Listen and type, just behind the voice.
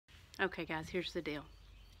Okay, guys, here's the deal.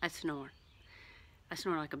 I snore. I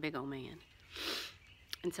snore like a big old man.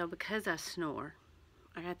 And so because I snore,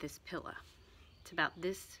 I got this pillow. It's about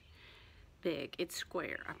this big. It's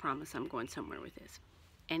square. I promise I'm going somewhere with this.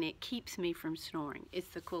 And it keeps me from snoring. It's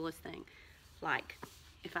the coolest thing. Like,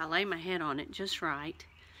 if I lay my head on it just right,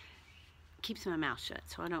 it keeps my mouth shut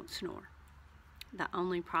so I don't snore. The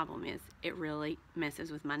only problem is it really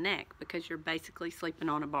messes with my neck because you're basically sleeping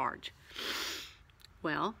on a barge.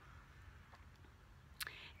 Well,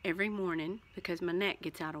 every morning, because my neck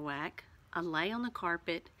gets out of whack, I lay on the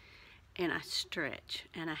carpet and I stretch.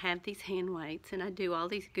 And I have these hand weights and I do all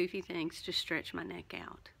these goofy things to stretch my neck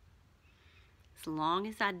out. As long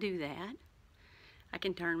as I do that, I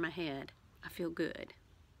can turn my head. I feel good.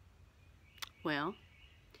 Well,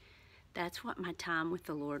 that's what my time with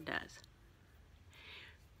the Lord does.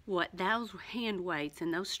 What those hand weights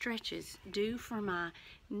and those stretches do for my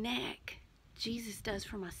neck, Jesus does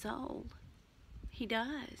for my soul. He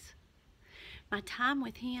does. My time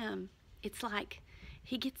with Him, it's like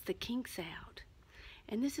He gets the kinks out.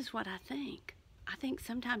 And this is what I think. I think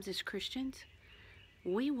sometimes as Christians,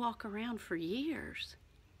 we walk around for years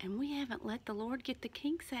and we haven't let the Lord get the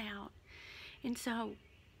kinks out. And so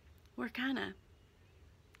we're kind of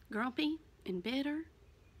grumpy and bitter.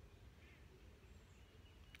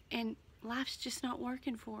 And life's just not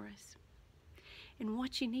working for us. And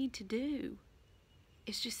what you need to do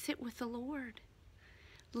is just sit with the Lord.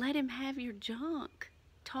 Let Him have your junk.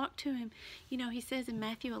 Talk to Him. You know, He says in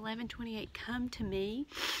Matthew 11:28, "Come to me,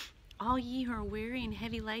 all ye who are weary and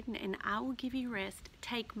heavy laden, and I will give you rest.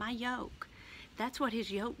 Take my yoke." That's what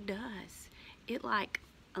His yoke does. It like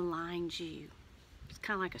aligns you. It's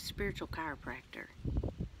kind of like a spiritual chiropractor.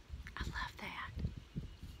 I love that.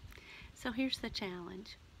 So here's the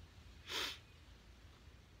challenge.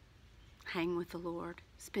 Hang with the Lord.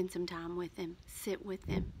 Spend some time with Him. Sit with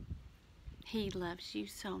Him. He loves you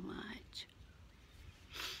so much.